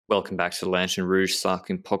Welcome back to the Lantern Rouge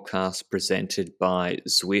Cycling Podcast presented by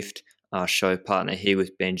Zwift, our show partner here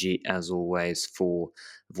with Benji, as always, for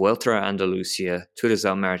Vuelta a Andalusia, Tour de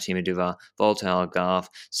Zel Maritima Duva, Volta Algarve,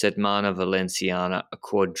 Setmana Valenciana, a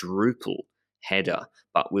quadruple header.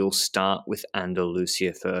 But we'll start with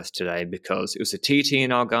Andalusia first today because it was a TT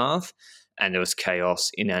in Algarve and there was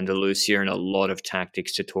chaos in Andalusia and a lot of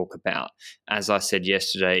tactics to talk about. As I said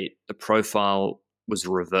yesterday, the profile was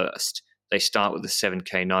reversed. They start with a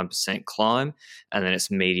 7K, 9% climb, and then it's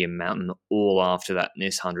medium mountain all after that in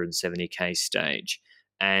this 170K stage.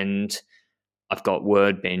 And I've got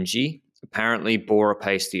word, Benji. Apparently, Bora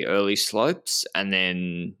paced the early slopes and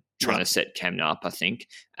then trying to set Kemna up, I think.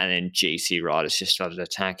 And then GC riders just started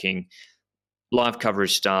attacking. Live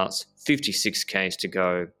coverage starts, 56Ks to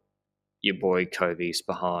go. Your boy Kovi's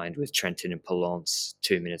behind with Trentin and Polonce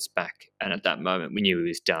 2 minutes back. And at that moment, we knew he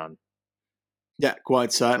was done. Yeah,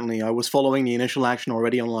 quite certainly. I was following the initial action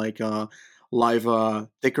already on live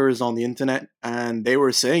tickers on the internet, and they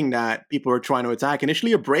were saying that people were trying to attack.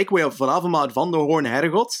 Initially, a breakaway of Van Avermaet, Van der Hoorn,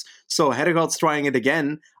 Hedegaards. So Hedegaards trying it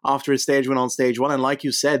again after his stage went on stage one. And like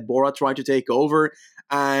you said, Bora tried to take over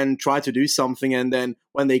and try to do something. And then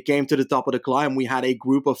when they came to the top of the climb, we had a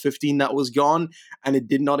group of 15 that was gone, and it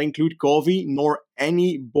did not include Kovi nor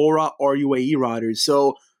any Bora or UAE riders.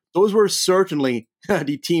 So those were certainly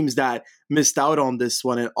the teams that missed out on this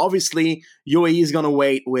one. And obviously, UAE is going to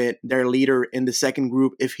wait with their leader in the second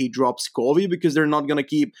group if he drops Kovi, because they're not going to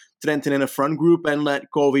keep Trentin in a front group and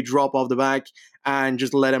let Kovi drop off the back and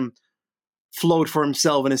just let him float for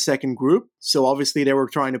himself in a second group. So obviously, they were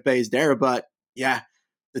trying to pace there. But yeah,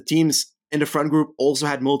 the teams in the front group also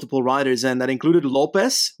had multiple riders, and that included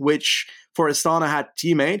Lopez, which for Astana had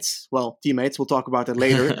teammates. Well, teammates, we'll talk about that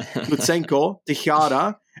later. Lutsenko,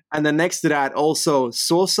 Tejada, and then next to that also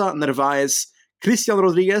Sosa, Narvaez, Christian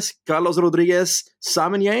Rodriguez, Carlos Rodriguez,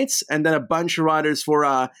 Simon Yates, and then a bunch of riders for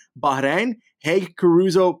Bahrain, Haig,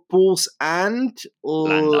 Caruso, Pouls, and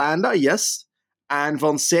Landa, yes. And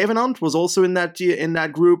Van Zevenand was also in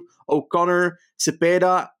that group, O'Connor,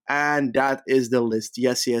 Cepeda, and that is the list.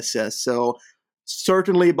 Yes. So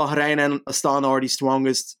certainly Bahrain and Astana are the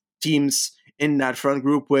strongest teams in that front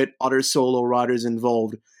group with other solo riders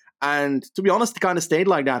involved. And to be honest, it kind of stayed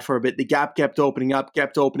like that for a bit. The gap kept opening up,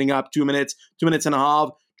 2 minutes, 2 minutes and a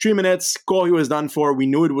half, 3 minutes. Kohi was done for. We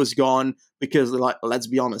knew it was gone because, let's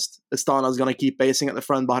be honest, Astana is going to keep pacing at the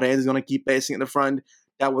front. Bahrain is going to keep pacing at the front.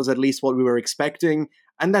 That was at least what we were expecting.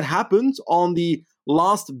 And that happened on the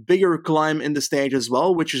last bigger climb in the stage as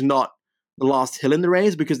well, which is not the last hill in the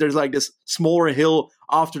race, because there's like this smaller hill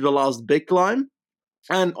after the last big climb.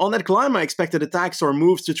 And on that climb, I expected attacks or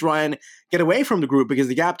moves to try and get away from the group, because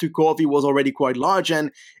the gap to Kovi was already quite large,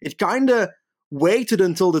 and it kind of waited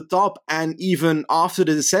until the top and even after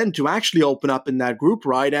the descent to actually open up in that group,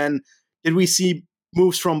 right? And did we see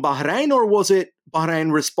moves from Bahrain, or was it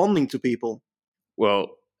Bahrain responding to people? Well,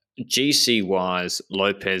 GC-wise,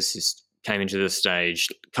 Lopez came into the stage.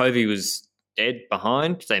 Kovi was dead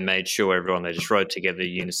behind. They made sure they just rode together,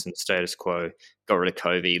 unison status quo, got rid of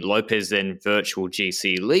Kovi. Lopez then virtual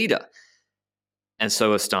GC leader. And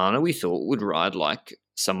so Astana, we thought, would ride like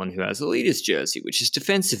someone who has a leader's jersey, which is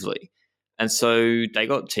defensively. And so they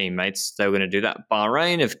got teammates. They were going to do that.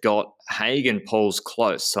 Bahrain have got Haig and Pouls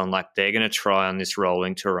close. So I'm like, they're going to try on this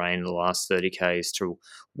rolling terrain in the last 30Ks to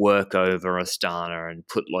work over Astana and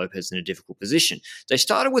put Lopez in a difficult position. They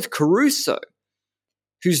started with Caruso,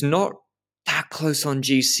 who's not that close on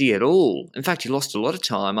GC at all. In fact, he lost a lot of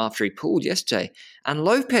time after he pulled yesterday. And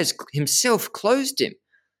Lopez himself closed him.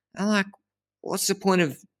 I'm like, what's the point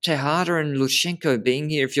of Tejada and Lutsenko being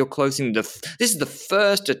here if you're closing this is the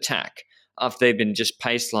first attack after they've been just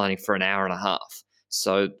pace lining for an hour and a half.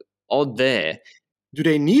 So odd there. Do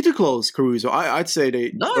they need to close Caruso? I'd say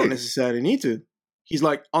they don't necessarily need to. He's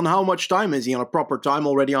like, on how much time is he? On a proper time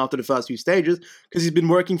already after the first few stages, because he's been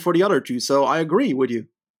working for the other two. So I agree with you.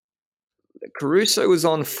 Caruso was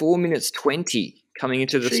on 4 minutes 20 coming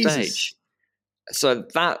into the stage. So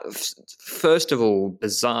that, first of all,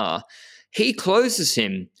 bizarre. He closes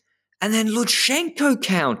him, and then Lutsenko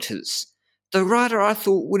counters. The rider I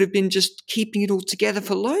thought would have been just keeping it all together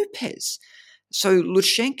for Lopez. So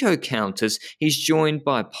Lutsenko counters. He's joined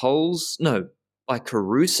by by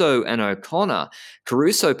Caruso and O'Connor.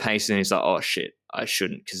 Caruso pacing, he's like, oh shit, I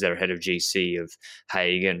shouldn't, because they're ahead of GC of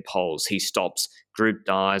Haig and Pouls. He stops, group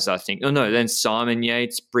dies, I think. Then Simon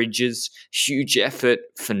Yates, Bridges, huge effort,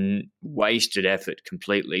 wasted effort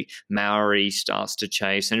completely. Maori starts to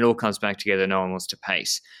chase, and it all comes back together. No one wants to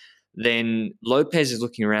pace. Then Lopez is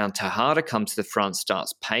looking around. Tejada comes to the front,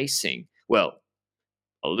 starts pacing. Well,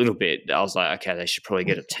 a little bit. I was like, okay, they should probably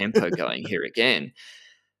get a tempo going here again.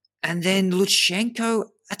 And then Lutsenko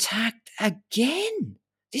attacked again,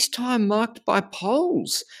 this time marked by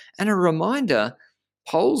poles. And a reminder,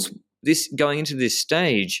 poles this going into this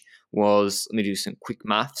stage was, let me do some quick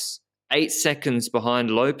maths, 8 seconds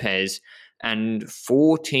behind Lopez and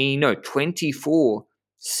 24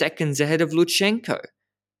 seconds ahead of Lutsenko.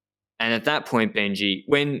 And at that point, Benji,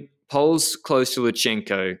 when poles close to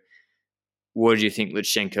Lutsenko, what do you think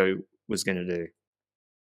Lutsenko was going to do?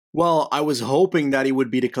 Well, I was hoping that he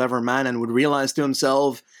would be the clever man and would realize to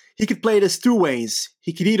himself he could play this two ways.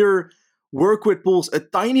 He could either work with Poels a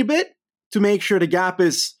tiny bit to make sure the gap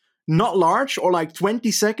is not large, or like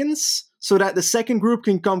 20 seconds, so that the second group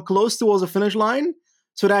can come close towards the finish line,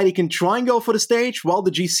 so that he can try and go for the stage while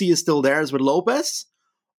the GC is still there, as with Lopez.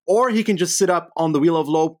 Or he can just sit up on the wheel of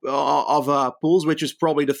Poels, which is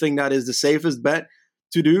probably the thing that is the safest bet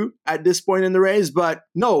to do at this point in the race. But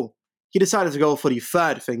no, he decided to go for the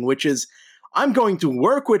third thing, which is, I'm going to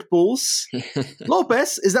work with Poels.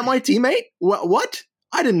 Lopez, is that my teammate? What?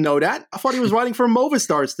 I didn't know that. I thought he was riding for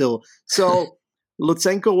Movistar still. So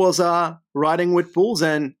Lutsenko was riding with Poels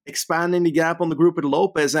and expanding the gap on the group with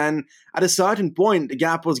Lopez. And at a certain point, the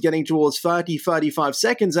gap was getting towards 30, 35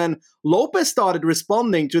 seconds. And Lopez started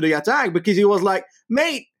responding to the attack because he was like,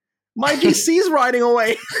 mate, my GC's riding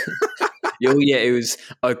away. Oh, yeah, it was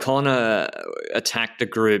O'Connor attacked the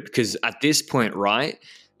group because at this point, right,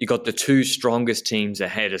 you got the two strongest teams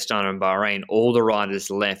ahead, Astana and Bahrain. All the riders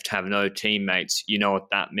left have no teammates. You know what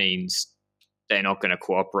that means. They're not going to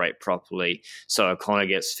cooperate properly. So O'Connor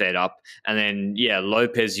gets fed up. And then,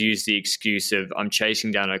 Lopez used the excuse of, I'm chasing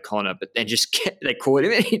down O'Connor, but then they caught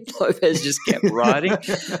him and Lopez just kept riding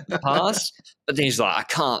past. But then he's like,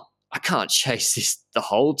 I can't chase this the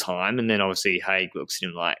whole time. And then obviously Haig looks at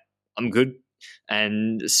him like, I'm good.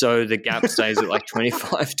 And so the gap stays at like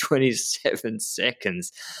 25, 27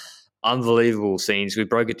 seconds. Unbelievable scenes. We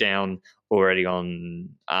broke it down already on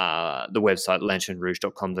the website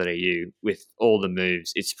lanternrouge.com.au with all the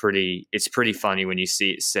moves. It's pretty funny when you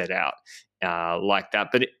see it set out like that.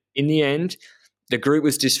 But in the end, the group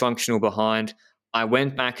was dysfunctional behind. I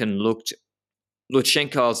went back and looked.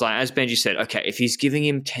 Lutsenko, I was like, as Benji said, okay, if he's giving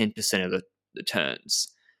him 10% of the turns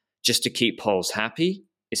just to keep Poels happy,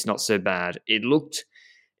 it's not so bad. It looked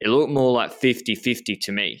more like 50-50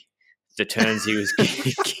 to me, the turns he was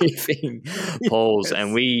giving Poels. Yes.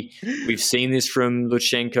 And we've seen this from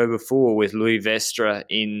Lutsenko before with Louis Vestre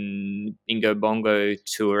in Bingo Bongo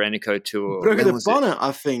Tour, Eneco Tour. Brugge de Panne,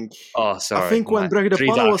 I think. Oh, sorry. I think when Brugge de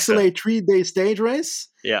Panne was still a 3-day stage race.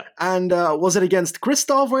 Yeah. And was it against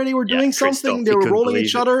Kristoff where they were doing something? They were rolling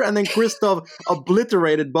each other, and then Kristoff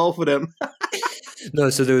obliterated both of them.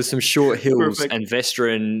 No, so there was some short hills. Perfect. And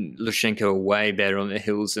Vestre and Lutsenko are way better on the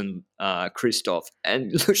hills than Kristoff.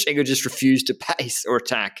 And Lutsenko just refused to pace or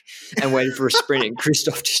attack and waited for a sprint, and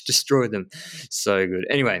Kristoff just destroyed them. So good.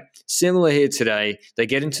 Anyway, similar here today. They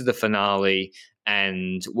get into the finale,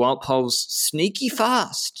 and Wout Poels sneaky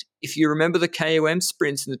fast. If you remember the KOM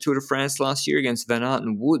sprints in the Tour de France last year against Van Aert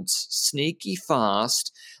and Woods, sneaky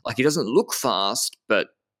fast. Like, he doesn't look fast, but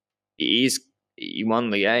he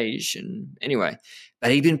won Liège, and anyway,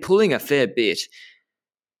 but he'd been pulling a fair bit.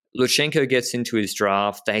 Lutsenko gets into his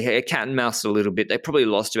draft. They cat and mouse a little bit. They probably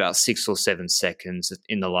lost about 6 or 7 seconds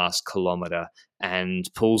in the last kilometre, and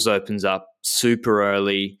Poels opens up super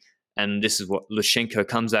early, and this is what Lutsenko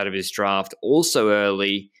comes out of his draft also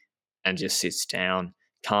early and just sits down.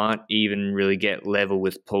 Can't even really get level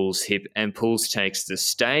with Poels' hip, and Poels takes the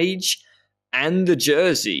stage and the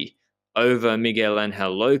jersey over Miguel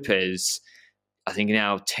Angel Lopez. I think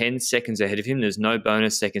now 10 seconds ahead of him. There's no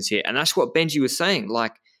bonus seconds here. And that's what Benji was saying.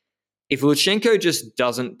 Like, if Lutsenko just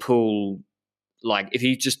doesn't pull, like, if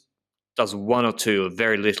he just does 1 or 2 or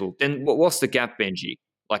very little, then what's the gap, Benji?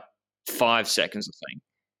 Like 5 seconds or something.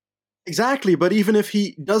 Exactly. But even if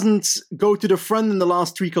he doesn't go to the front in the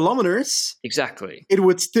last 3 kilometers, exactly, it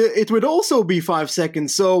would also be 5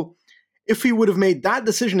 seconds. So if he would have made that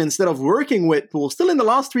decision instead of working with Poels, still in the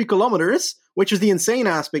last 3 kilometers, which is the insane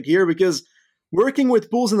aspect here, because working with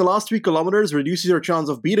Poels in the last 3 kilometers reduces your chance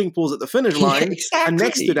of beating Poels at the finish line. Yeah, exactly. And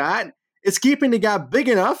next to that, it's keeping the gap big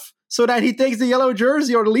enough so that he takes the yellow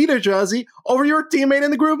jersey or the leader jersey over your teammate in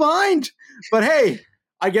the group behind. But hey,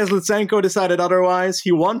 I guess Lutsenko decided otherwise.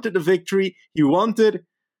 He wanted the victory. He wanted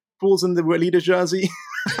Poels in the leader jersey.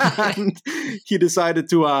 And he decided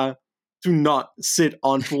to not sit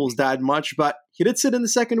on Poels that much. But he did sit in the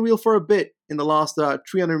second wheel for a bit in the last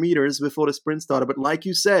 300 meters before the sprint started. But like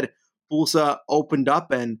you said, Poels opened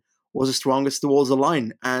up and was the strongest towards the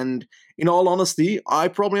line. And in all honesty, I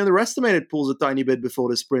probably underestimated Poels a tiny bit before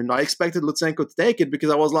the sprint. I expected Lutsenko to take it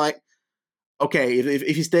because I was like, okay,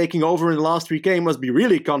 if he's taking over in the last 3K, he must be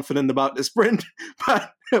really confident about the sprint,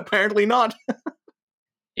 but apparently not.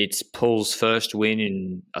 It's Paul's first win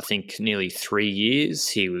in, I think, nearly 3 years.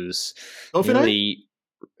 He was Dauphiné?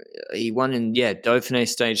 he won in, Dauphiné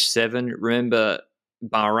Stage 7. Remember,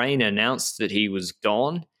 Bahrain announced that he was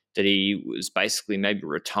gone, that he was basically maybe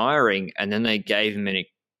retiring, and then they gave him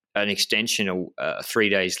an extension 3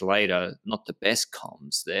 days later. Not the best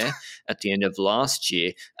comms there at the end of last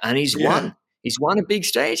year, and he's won. He's won a big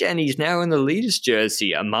stage, and he's now in the leader's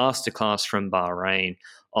jersey, a masterclass from Bahrain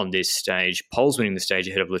on this stage. Pole's winning the stage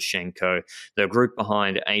ahead of Lushenko. The group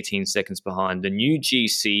behind, 18 seconds behind. The new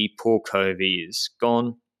GC, Paul Covey, is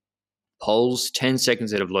gone. Pole's 10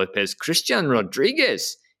 seconds ahead of Lopez. Christian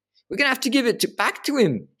Rodriguez, we're going to have to give it back to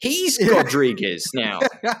him. He's Rodriguez now.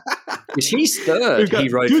 Because he's third. He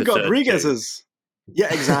rode for third. Rodriguez's.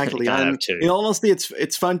 Yeah, exactly. And in honesty,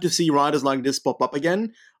 it's fun to see riders like this pop up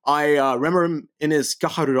again. I remember him in his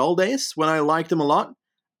Caja Rural days when I liked him a lot.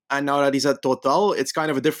 And now that he's at Total, it's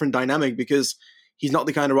kind of a different dynamic because he's not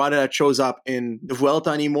the kind of rider that shows up in the Vuelta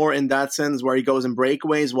anymore in that sense where he goes in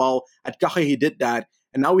breakaways, while at Caja he did that.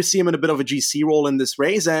 And now we see him in a bit of a GC role in this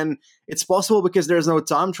race, and it's possible because there's no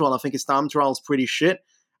time trial. I think his time trial is pretty shit,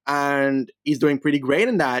 and he's doing pretty great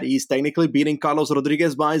in that. He's technically beating Carlos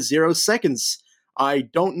Rodriguez by 0 seconds. I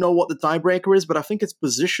don't know what the tiebreaker is, but I think it's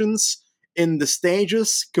positions in the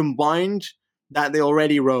stages combined that they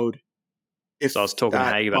already rode. So I was talking to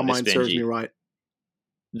Haig about this, Benji. Serves me right.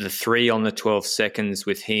 The 3 on the 12 seconds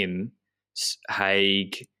with him,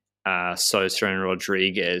 Haig, Sosa and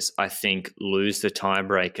Rodriguez, I think, lose the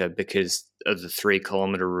tiebreaker because of the 3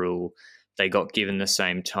 kilometer rule. They got given the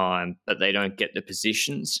same time, but they don't get the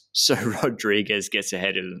positions. So Rodriguez gets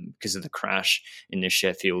ahead of them because of the crash in the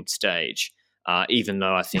Sheffield stage. Even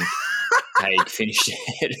though I think Haig finished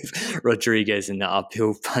ahead of Rodriguez in the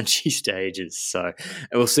uphill punchy stages. So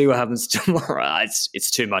we'll see what happens tomorrow.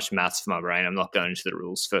 It's too much maths for my brain. I'm not going into the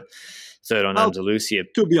rules for third on Andalusia.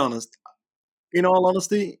 To be honest, in all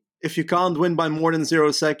honesty, if you can't win by more than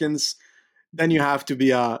 0 seconds, then you have to be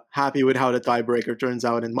happy with how the tiebreaker turns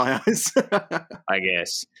out in my eyes. I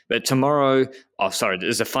guess. But tomorrow,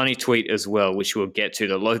 there's a funny tweet as well, which we'll get to.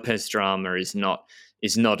 The Lopez drama is not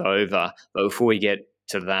over. But before we get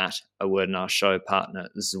to that, a word in our show partner,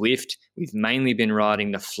 Zwift. We've mainly been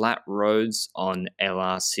riding the flat roads on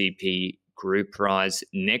LRCP Group Rise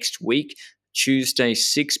next week, Tuesday,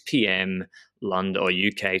 6 p.m. London or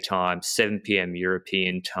UK time, 7 p.m.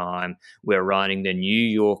 European time. We're riding the New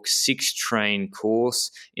York 6-train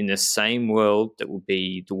course in the same world that will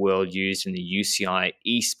be the world used in the UCI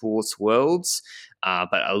Esports Worlds,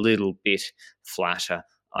 but a little bit flatter,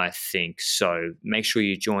 I think. So make sure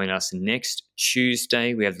you join us next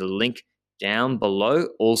Tuesday. We have the link down below.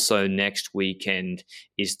 Also next weekend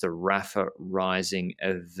is the Rapha Rising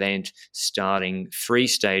event, starting 3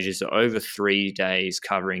 stages over 3 days,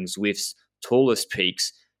 covering Zwift's tallest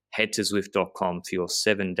peaks. Head to Zwift.com for your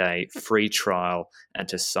 7-day free trial and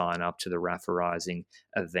to sign up to the Rapha Rising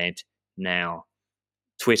event now.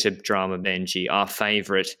 Twitter drama, Benji, our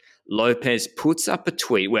favorite. Lopez puts up a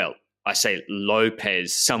tweet. Well, I say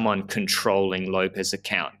Lopez, someone controlling Lopez's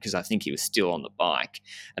account, because I think he was still on the bike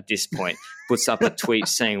at this point, puts up a tweet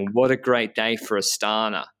saying, "What a great day for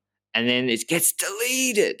Astana." And then it gets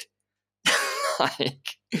deleted. Like,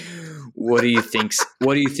 what do you think's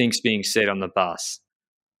being said on the bus?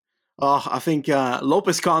 I think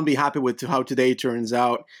Lopez can't be happy with how today turns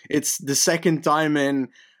out. It's the second time in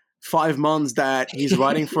 5 months that he's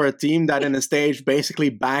riding for a team that in a stage basically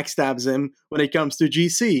backstabs him when it comes to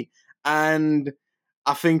GC. And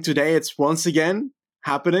I think today it's once again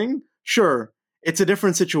happening. Sure, it's a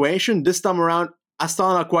different situation. This time around,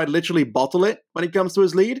 Astana quite literally bottle it when it comes to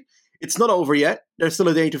his lead. It's not over yet. There's still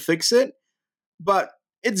a day to fix it. But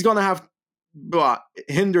it's going to have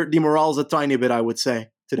hindered the morals a tiny bit, I would say,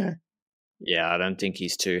 today. Yeah, I don't think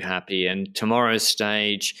he's too happy. And tomorrow's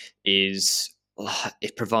stage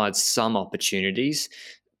it provides some opportunities,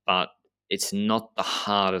 but it's not the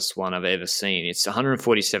hardest one I've ever seen. It's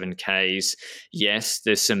 147 Ks. Yes,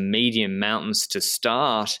 there's some medium mountains to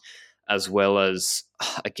start, as well as,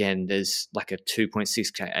 again, there's like a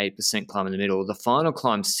 2.6K, 8% climb in the middle. The final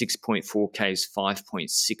climb, 6.4 Ks,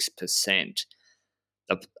 5.6%.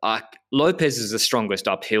 Lopez is the strongest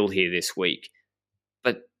uphill here this week,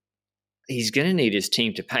 but he's going to need his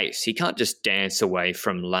team to pace. He can't just dance away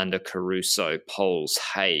from Landa Caruso, Poles,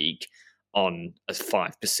 Haig on a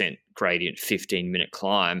 5% gradient 15-minute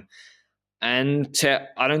climb. And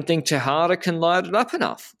I don't think Tejada can light it up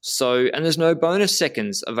enough. So, and there's no bonus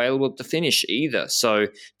seconds available at the finish either. So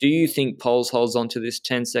do you think Poles holds on to this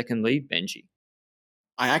 10-second lead, Benji?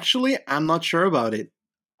 I actually am not sure about it.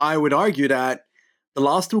 I would argue that the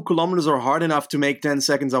last 2 kilometers are hard enough to make 10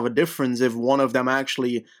 seconds of a difference if one of them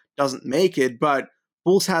actually doesn't make it, but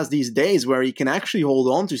Bulls has these days where he can actually hold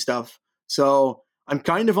on to stuff. So I'm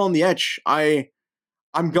kind of on the edge.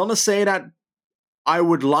 I'm gonna say that I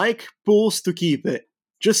would like Bulls to keep it,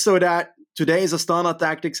 just so that today's Astana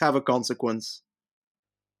tactics have a consequence.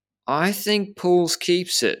 I think Pools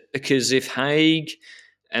keeps it because if Haig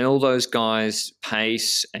and all those guys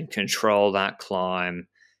pace and control that climb,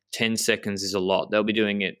 10 seconds is a lot. They'll be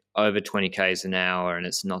doing it over 20 k's an hour and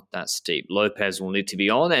it's not that steep. Lopez will need to be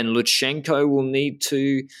on and Lutsenko will need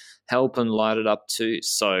to help and light it up too.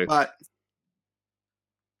 So, But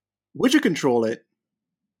would you control it?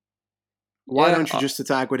 Why yeah, don't you just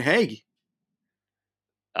attack with Haig?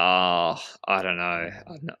 I don't know.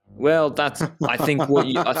 Well, that's I think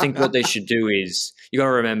what they should do is you got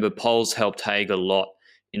to remember Poles helped Haig a lot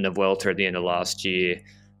in the Vuelta at the end of last year.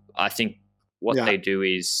 I think what Yeah. they do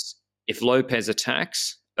is if Lopez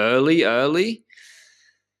attacks early,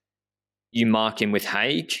 you mark him with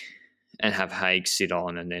Haig and have Haig sit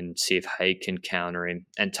on and then see if Haig can counter him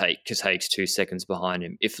and take because Haig's 2 seconds behind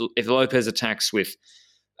him. If Lopez attacks with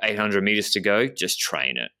 800 meters to go, just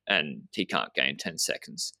train it and he can't gain 10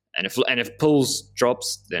 seconds. And if Pools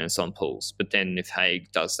drops, then it's on Pools. But then if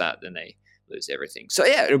Haig does that, then they lose everything. So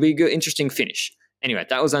yeah, it'll be a good, interesting finish. Anyway,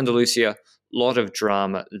 that was Andalusia. Lot of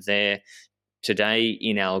drama there. Today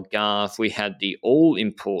in Algarve, we had the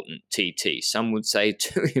all-important TT. Some would say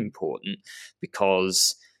too important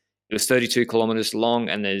because it was 32 kilometers long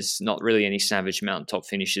and there's not really any savage mountaintop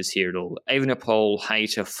finishes here at all. Evenepoel,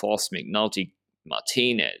 Hayter, Foss, McNulty,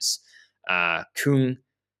 Martinez, Kung,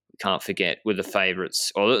 can't forget, were the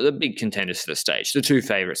favourites, or the big contenders for the stage. The two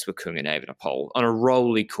favourites were Kung and Evenepoel on a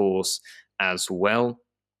rolly course as well.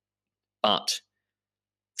 But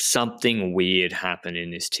something weird happened in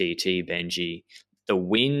this TT, Benji. The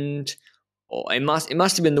wind, or it must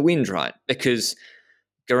have been the wind, right? Because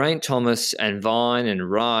Geraint Thomas and Vine and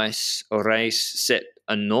Rice or Race set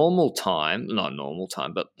a normal time, not normal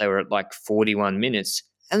time, but they were at like 41 minutes.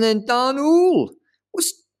 And then Dan Uhl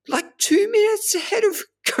was like 2 minutes ahead of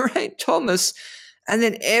Geraint Thomas. And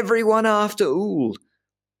then everyone after Uhl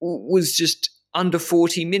was just under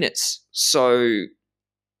 40 minutes. So,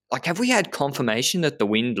 like, have we had confirmation that the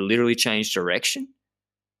wind literally changed direction?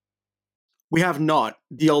 We have not.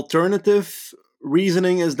 The alternative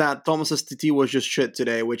reasoning is that Thomas's TT was just shit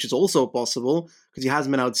today, which is also possible because he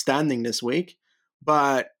hasn't been outstanding this week.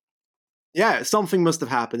 But yeah, something must have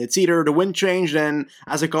happened. It's either the wind changed and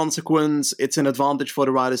as a consequence, it's an advantage for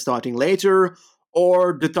the rider starting later,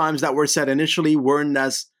 or the times that were set initially weren't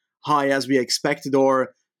as high as we expected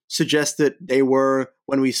or suggested they were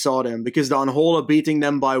when we saw them. Because the Anhola beating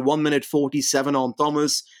them by 1 minute 47 on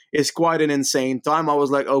Thomas is quite an insane time. I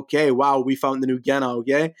was like, okay, wow, we found the new Ghana,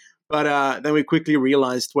 okay? But then we quickly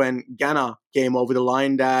realized when Ghana came over the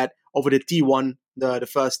line that, over the T1, the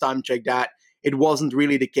first time check, that it wasn't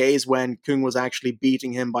really the case when Kung was actually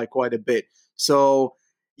beating him by quite a bit. So,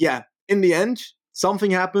 yeah, in the end,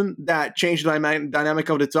 something happened that changed the dynamic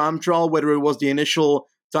of the time trial, whether it was the initial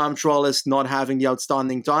time trialist not having the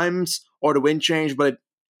outstanding times or the wind change, but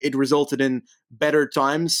it resulted in better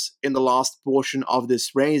times in the last portion of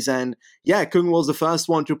this race. And yeah, Kung was the first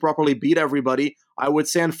one to properly beat everybody, I would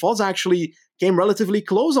say. And Foz actually came relatively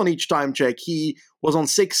close on each time check. He was on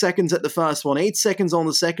 6 seconds at the first one, 8 seconds on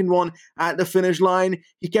the second one at the finish line.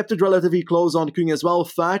 He kept it relatively close on Kung as well,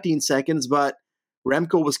 13 seconds, but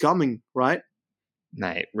Remco was coming, right?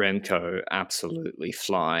 Mate, Remco absolutely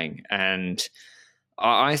flying. And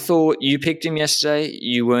I thought you picked him yesterday.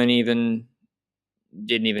 You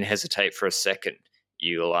didn't even hesitate for a second.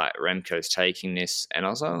 You were like, Remco's taking this. And I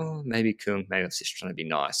was like, oh, maybe Kung, maybe I was just trying to be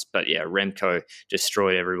nice. But yeah, Remco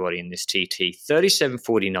destroyed everybody in this TT.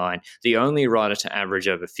 37.49, the only rider to average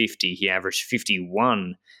over 50. He averaged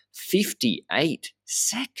 51, 58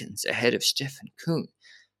 seconds ahead of Stefan Kung.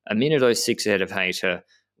 A minute 06 ahead of Hayter,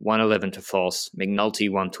 111 to Foss, McNulty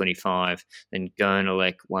 125, then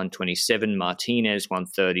Gernelek 127, Martinez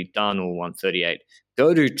 130, Darnell 138,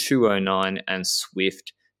 Godu 209, and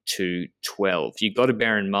Swift 212. You've got to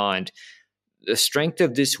bear in mind the strength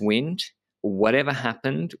of this wind, whatever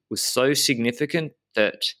happened, was so significant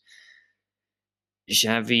that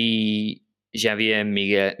Javier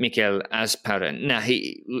Mikel Asparin, now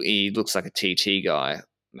he looks like a TT guy,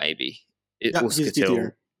 maybe. Yeah, he's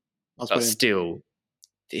TTR. But still,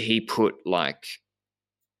 he put like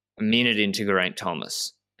a minute into Geraint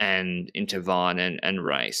Thomas and into Vine and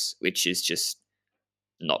Race, which is just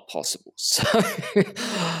not possible. So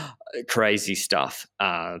crazy stuff.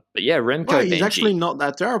 But yeah, Remco Well, he's Benji. actually not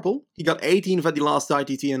that terrible. He got 18th at the last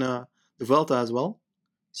ITT in the Vuelta as well.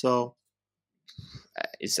 So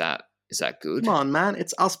is that good? Come on, man.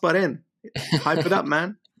 It's Asparin. Hype it up,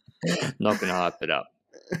 man. Not going to hype it up.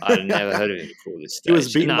 I'd never heard of him before this stage. He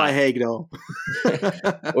was beaten by Haig, though.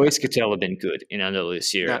 Euskaltel have been good in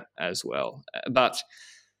Andalusia as well. But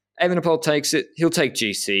Evenepoel takes it. He'll take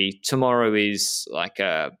GC. Tomorrow is like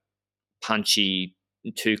a punchy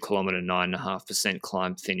 2 kilometer, 9.5%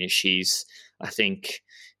 climb finish. He's, I think,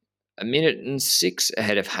 1:06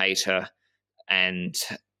 ahead of Hayter, and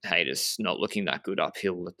Hayter's not looking that good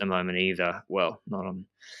uphill at the moment either. Well, not on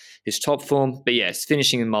his top form. But yes,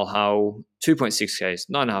 finishing in Mulhall, 2.6 Ks,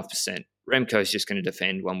 9.5%. Remco's just going to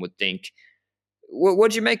defend, one would think.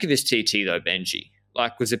 What do you make of his TT, though, Benji?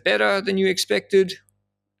 Like, was it better than you expected?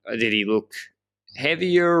 Or did he look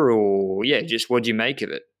heavier? Or, yeah, just what do you make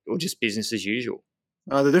of it? Or just business as usual?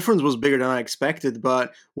 The difference was bigger than I expected.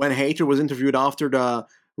 But when Hayter was interviewed after the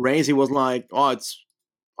race, he was like, I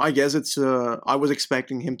was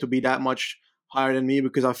expecting him to be that much higher than me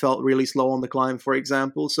because I felt really slow on the climb, for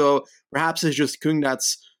example. So perhaps it's just Kung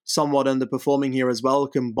that's somewhat underperforming here as well,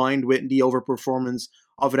 combined with the overperformance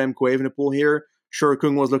of Remco Evenepoel here. Sure,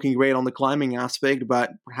 Kung was looking great on the climbing aspect,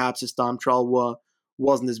 but perhaps his time trial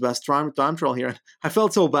wasn't his best time trial here. I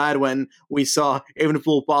felt so bad when we saw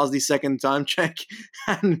Evenepoel pass the second time check,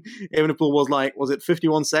 and Evenepoel was it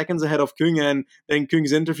 51 seconds ahead of Kung, and then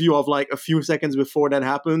Kung's interview of like a few seconds before that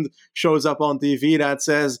happened shows up on TV that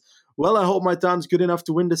says, well, I hope my time's good enough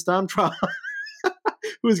to win this time trial.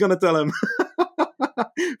 Who's going to tell him?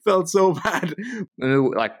 Felt so bad.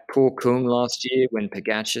 Like poor Kung last year when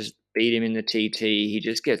Pogačar beat him in the TT, he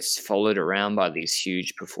just gets followed around by these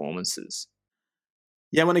huge performances.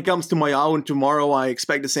 Yeah, when it comes to Mayaoun tomorrow, I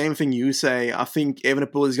expect the same thing you say. I think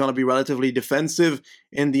Evenepoel is going to be relatively defensive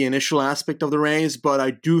in the initial aspect of the race, but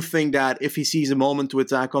I do think that if he sees a moment to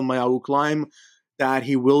attack on Mayaoun climb, that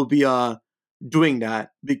he will be doing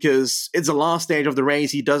that, because it's the last stage of the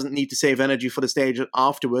race. He doesn't need to save energy for the stage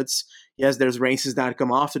afterwards. Yes, there's races that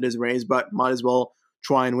come after this race, but might as well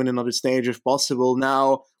try and win another stage if possible.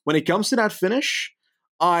 Now, when it comes to that finish,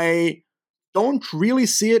 I don't really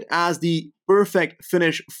see it as the perfect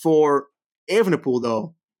finish for Evenepoel,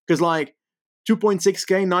 though, because like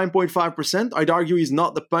 2.6k, 9.5%, I'd argue he's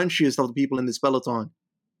not the punchiest of the people in this peloton.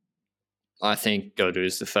 I think Gaudu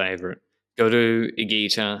is the favourite. Gaudu,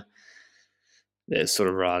 Higuita, they're sort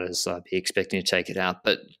of riders I'd be expecting to take it out,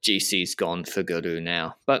 but GC's gone for Gaudu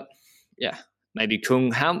now. But yeah, maybe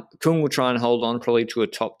Kung will try and hold on probably to a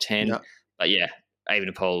top 10. Yeah. But yeah,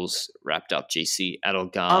 Evenepoel's wrapped up GC at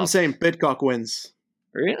Algarve. I'm saying Pidcock wins.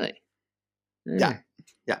 Really? Yeah.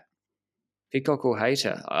 Pidcock or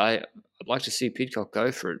Hayter? I'd like to see Pidcock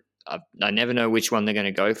go for it. I never know which one they're going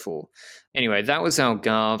to go for. Anyway, that was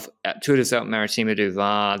Algarve. At Tour des Alpes-Maritimes du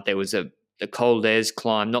Var, there was the Col d'Ez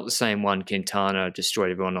climb, not the same one Quintana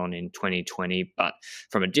destroyed everyone on in 2020, but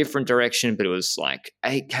from a different direction. But it was like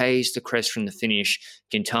 8Ks to crest from the finish.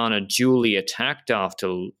 Quintana duly attacked after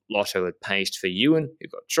Lotto had paced for Ewan, who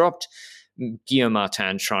got dropped. Guillaume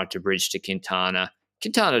Martin tried to bridge to Quintana.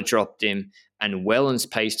 Quintana dropped him, and Wellens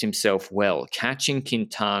paced himself well, catching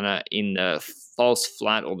Quintana in the false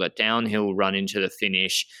flat or the downhill run into the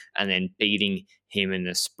finish, and then beating him in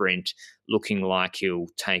the sprint, looking like he'll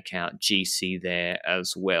take out GC there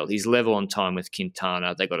as well. He's level on time with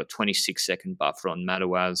Quintana. They got a 26-second buffer on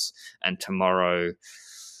Madouas, and tomorrow,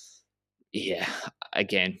 yeah,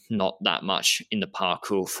 again, not that much in the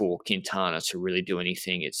parkour for Quintana to really do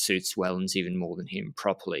anything. It suits Wellens even more than him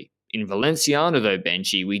properly. In Valenciana, though,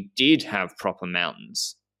 Benji, we did have proper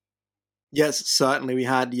mountains. Yes, certainly. We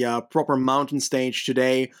had the proper mountain stage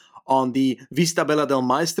today on the Vista Bella del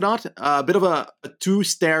Maestrat. A bit of a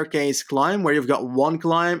two-staircase climb where you've got one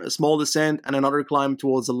climb, a small descent, and another climb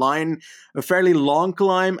towards the line. A fairly long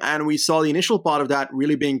climb, and we saw the initial part of that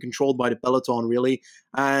really being controlled by the peloton, really.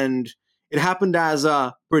 And it happened as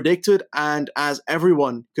predicted, and as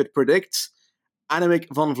everyone could predict.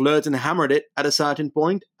 Annemiek van Vleuten hammered it at a certain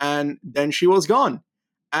point, and then she was gone.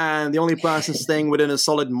 And the only person staying within a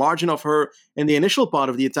solid margin of her in the initial part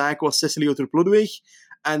of the attack was Cecilie Uttrup-Ludwig.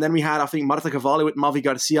 And then we had, I think, Marta Cavalli with Mavi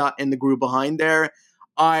Garcia in the group behind there.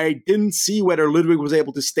 I didn't see whether Ludwig was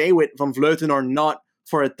able to stay with Van Vleuten or not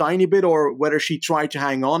for a tiny bit, or whether she tried to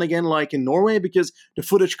hang on again like in Norway, because the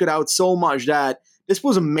footage cut out so much that this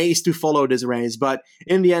was a maze to follow this race. But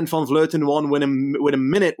in the end, Van Vleuten won with a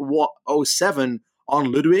minute 07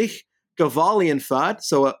 on Ludwig. Cavalli in third,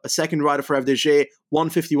 so a second rider for FDJ,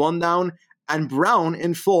 151 down. and Brown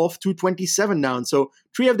in 4th, 227 down. So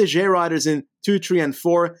 3 FDJ riders in 2, 3, and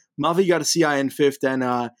 4. Mavi Garcia in 5th,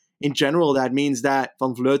 and in general, that means that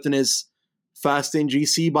Van Vleuten is fast in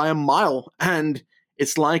GC by a mile, and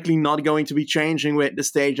it's likely not going to be changing with the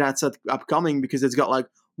stage that's upcoming because it's got like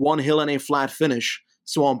one hill and a flat finish.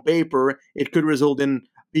 So on paper, it could result in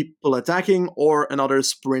people attacking or another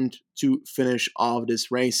sprint to finish off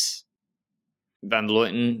this race. Van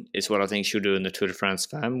Vleuten is what I think she'll do in the Tour de France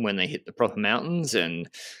Femme when they hit the proper mountains, and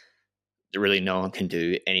really no one can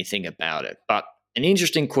do anything about it. But an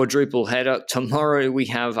interesting quadruple header. Tomorrow we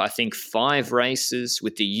have, I think, 5 races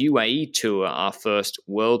with the UAE Tour, our first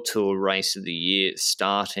World Tour race of the year,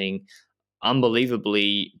 starting.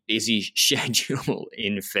 Unbelievably busy schedule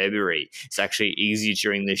in February. It's actually easier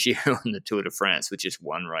during this year on the Tour de France, which is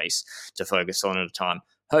one race to focus on at a time.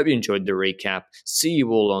 Hope you enjoyed the recap. See you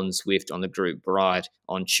all on Zwift on the group ride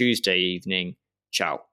on Tuesday evening. Ciao.